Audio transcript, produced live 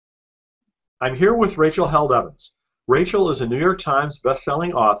I'm here with Rachel Held Evans. Rachel is a New York Times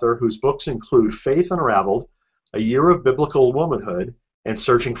best-selling author whose books include Faith Unraveled, A Year of Biblical Womanhood, and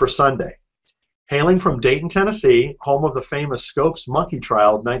Searching for Sunday. Hailing from Dayton, Tennessee, home of the famous Scopes monkey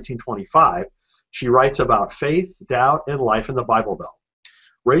trial of 1925, she writes about faith, doubt, and life in the Bible Belt.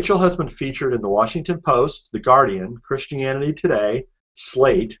 Rachel has been featured in the Washington Post, The Guardian, Christianity Today,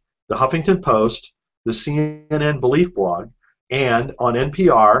 Slate, the Huffington Post, the CNN Belief blog, and on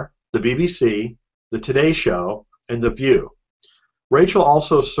NPR, the BBC, the Today Show, and The View. Rachel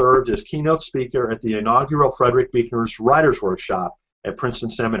also served as keynote speaker at the inaugural Frederick Buechner's Writers' Workshop at Princeton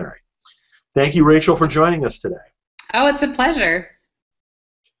Seminary. Thank you, Rachel, for joining us today. Oh, it's a pleasure.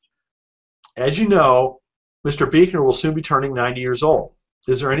 As you know, Mr. Buechner will soon be turning 90 years old.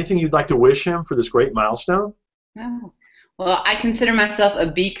 Is there anything you'd like to wish him for this great milestone? Oh. Well, I consider myself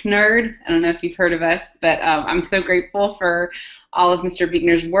a Beek nerd. I don't know if you've heard of us, but I'm so grateful for all of Mr.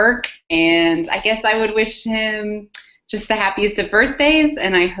 Buechner's work, and I guess I would wish him just the happiest of birthdays,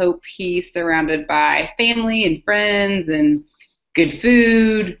 and I hope he's surrounded by family and friends and good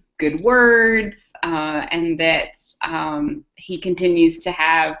food, good words, and that he continues to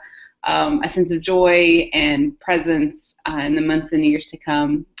have a sense of joy and presence in the months and years to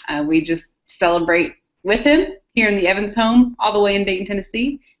come. We just celebrate with him here in the Evans home all the way in Dayton,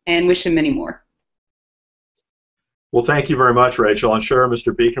 Tennessee, and wish him many more. Well, thank you very much, Rachel. I'm sure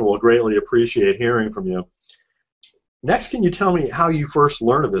Mr. Buechner will greatly appreciate hearing from you. Next, can you tell me how you first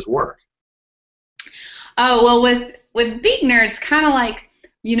learned of his work? Oh, well, with Buechner, it's kind of like,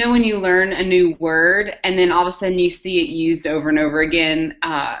 you know, when you learn a new word and then all of a sudden you see it used over and over again.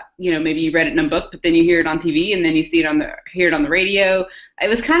 You know, maybe you read it in a book, but then you hear it on TV and then you hear it on the radio. It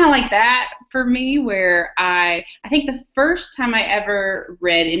was kind of like that for me, where I think the first time I ever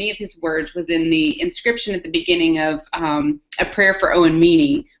read any of his words was in the inscription at the beginning of A Prayer for Owen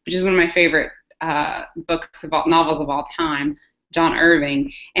Meany, which is one of my favorite novels of all time, John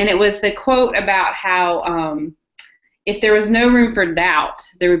Irving. And it was the quote about how if there was no room for doubt,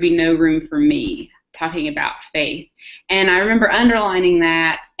 there would be no room for me, talking about faith. And I remember underlining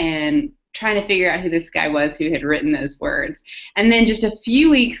that and trying to figure out who this guy was who had written those words. And then just a few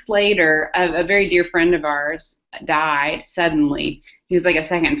weeks later, a very dear friend of ours died suddenly. He was like a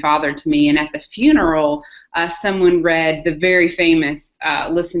second father to me. And at the funeral, someone read the very famous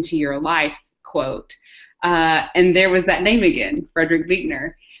 "Listen to Your Life" quote. And there was that name again, Frederick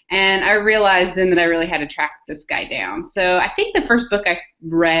Buechner. And I realized then that I really had to track this guy down. So I think the first book I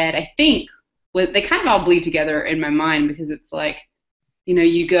read, they kind of all bleed together in my mind, because it's like, you know,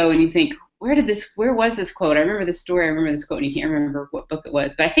 you go and you think, where was this quote? I remember this story, I remember this quote, and you can't remember what book it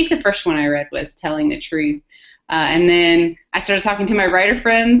was. But I think the first one I read was Telling the Truth. And then I started talking to my writer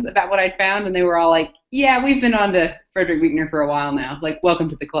friends about what I'd found, and they were all like, yeah, we've been on to Frederick Buechner for a while now. Like, welcome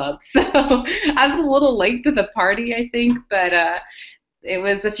to the club. So I was a little late to the party, I think, but it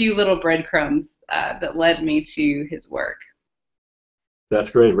was a few little breadcrumbs that led me to his work. That's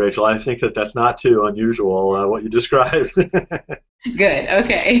great, Rachel. I think that's not too unusual, what you described. Good,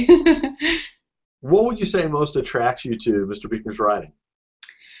 okay. What would you say most attracts you to Mr. Buechner's writing?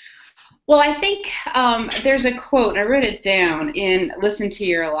 Well, I think there's a quote, and I wrote it down in Listen to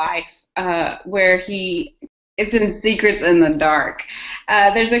Your Life, where it's in Secrets in the Dark.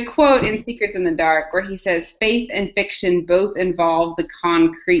 There's a quote in Secrets in the Dark where he says, faith and fiction both involve the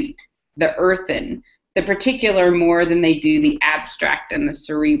concrete, the earthen, the particular more than they do the abstract and the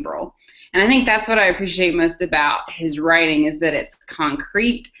cerebral. And I think that's what I appreciate most about his writing, is that it's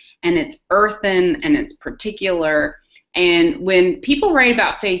concrete and it's earthen and it's particular. And when people write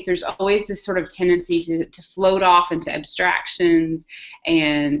about faith, there's always this sort of tendency to float off into abstractions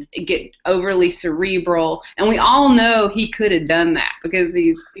and get overly cerebral. And we all know he could have done that because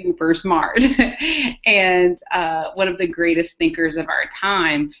he's super smart and one of the greatest thinkers of our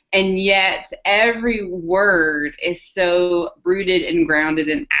time. And yet every word is so rooted and grounded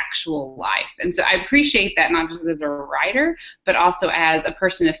in actual life. And so I appreciate that, not just as a writer, but also as a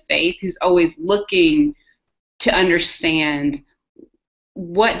person of faith who's always looking to understand,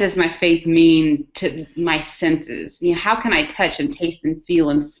 what does my faith mean to my senses? You know, how can I touch and taste and feel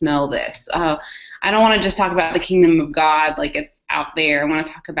and smell this? I don't want to just talk about the kingdom of God like it's out there. I want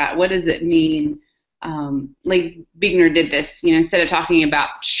to talk about, what does it mean? Like Buechner did this, you know, instead of talking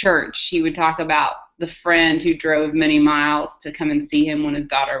about church, he would talk about the friend who drove many miles to come and see him when his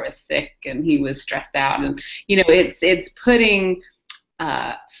daughter was sick and he was stressed out. And, you know, it's putting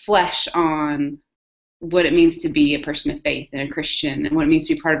flesh on what it means to be a person of faith and a Christian, and what it means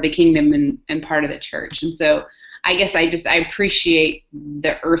to be part of the kingdom and part of the church. And so I guess I appreciate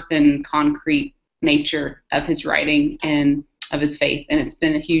the earthen, concrete nature of his writing and of his faith, and it's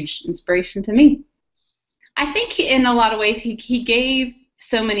been a huge inspiration to me. I think in a lot of ways he gave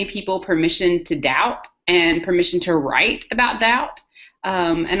so many people permission to doubt and permission to write about doubt,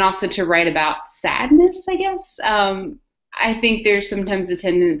 and also to write about sadness, I guess. I think there's sometimes a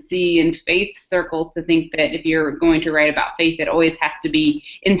tendency in faith circles to think that if you're going to write about faith, it always has to be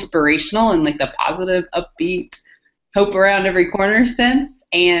inspirational and like the positive, upbeat, hope around every corner sense.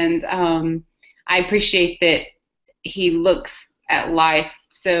 And I appreciate that he looks at life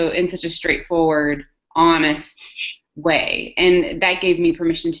so in such a straightforward, honest way, and that gave me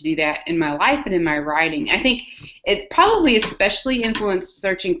permission to do that in my life and in my writing. I think it probably especially influenced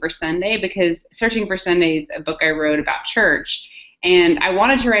Searching for Sunday, because Searching for Sunday is a book I wrote about church, and I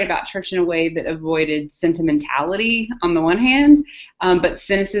wanted to write about church in a way that avoided sentimentality on the one hand, but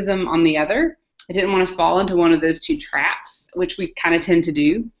cynicism on the other. I didn't want to fall into one of those two traps, which we kind of tend to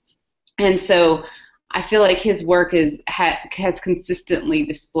do. And so I feel like his work has consistently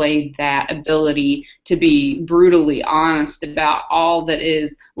displayed that ability to be brutally honest about all that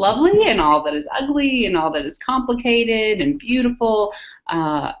is lovely and all that is ugly and all that is complicated and beautiful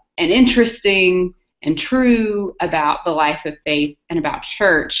and interesting and true about the life of faith and about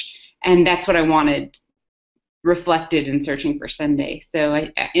church. And that's what I wanted reflected in Searching for Sunday. So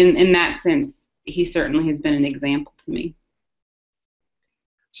in that sense, he certainly has been an example to me.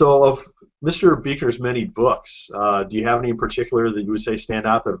 So of Mr. Buechner's many books, do you have any in particular that you would say stand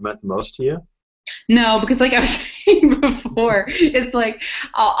out that have meant the most to you? No, because like I was saying before, it's like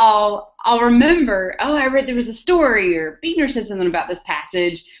I'll remember, oh, I read there was a story, or Buechner said something about this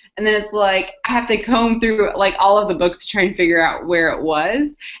passage, and then it's like I have to comb through like all of the books to try and figure out where it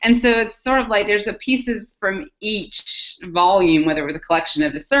was. And so it's sort of like there's pieces from each volume, whether it was a collection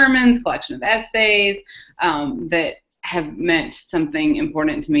of his sermons, collection of essays, that have meant something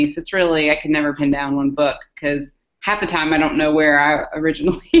important to me. So it's really, I could never pin down one book, because half the time I don't know where I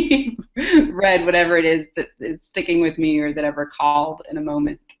originally read whatever it is that is sticking with me or that I recalled in a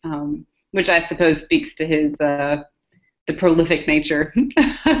moment, which I suppose speaks to his the prolific nature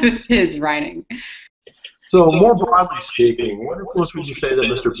of his writing. So more broadly speaking, what influence would you say that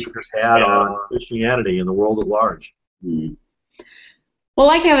Mr. Buechner's had on Christianity and the world at large? Well,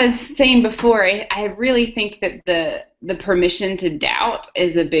 like I was saying before, I really think that the permission to doubt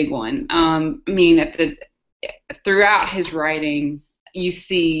is a big one. I mean, throughout his writing, you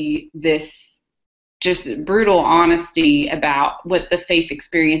see this just brutal honesty about what the faith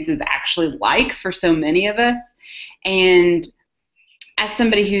experience is actually like for so many of us. And as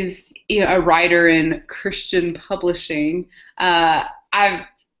somebody who's a writer in Christian publishing, I've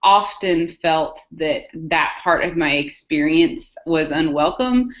often felt that part of my experience was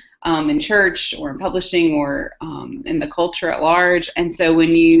unwelcome in church or in publishing or in the culture at large. And so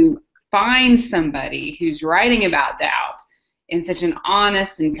when you find somebody who's writing about doubt in such an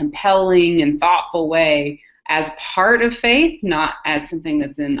honest and compelling and thoughtful way as part of faith, not as something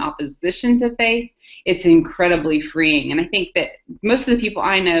that's in opposition to faith, it's incredibly freeing. And I think that most of the people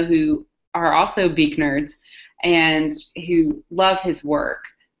I know who are also Buechnerds and who love his work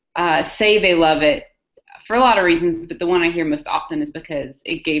say they love it for a lot of reasons, but the one I hear most often is because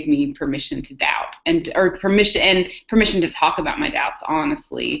it gave me permission to doubt and permission to talk about my doubts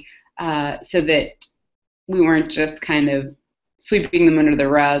honestly, so that we weren't just kind of sweeping them under the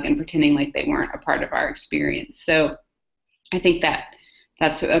rug and pretending like they weren't a part of our experience. So I think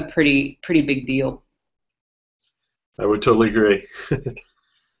that's a pretty big deal. I would totally agree.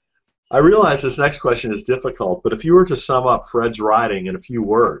 I realize this next question is difficult, but if you were to sum up Fred's writing in a few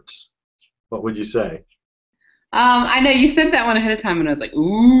words, what would you say? I know you sent that one ahead of time, and I was like,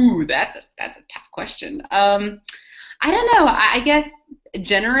 ooh, that's a tough question. I don't know. I guess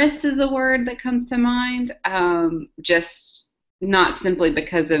generous is a word that comes to mind, just not simply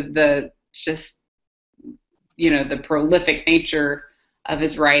because of the prolific nature of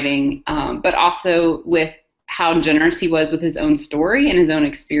his writing, but also with how generous he was with his own story and his own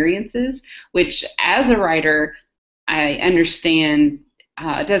experiences, which as a writer, I understand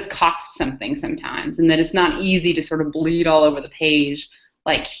does cost something sometimes, and that it's not easy to sort of bleed all over the page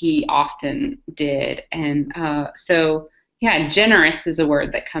like he often did. And so, yeah, generous is a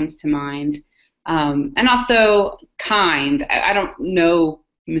word that comes to mind. And also kind. I don't know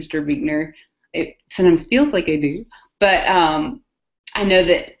Mr. Buechner. It sometimes feels like I do, but I know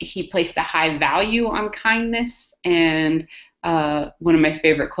that he placed a high value on kindness, and one of my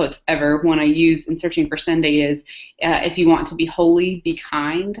favorite quotes ever, one I use in Searching for Sunday, is, if you want to be holy, be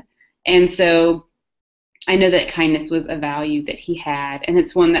kind. And so I know that kindness was a value that he had, and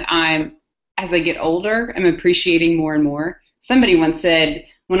it's one that as I get older, I'm appreciating more and more. Somebody once said,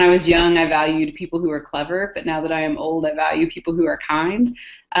 when I was young, I valued people who are clever, but now that I am old, I value people who are kind.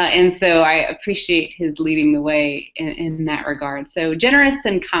 And so I appreciate his leading the way in that regard. So generous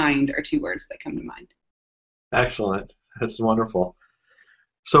and kind are two words that come to mind. Excellent. That's wonderful.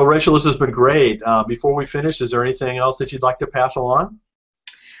 So, Rachel, this has been great. Before we finish, is there anything else that you'd like to pass along?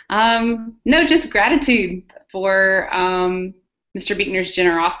 No, just gratitude for Mr. Buechner's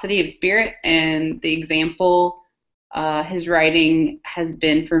generosity of spirit and the example his writing has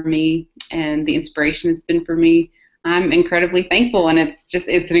been for me and the inspiration it's been for me. I'm incredibly thankful, and it's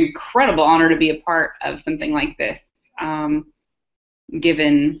an incredible honor to be a part of something like this,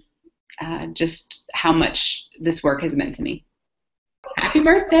 given just how much this work has meant to me. Happy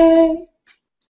birthday!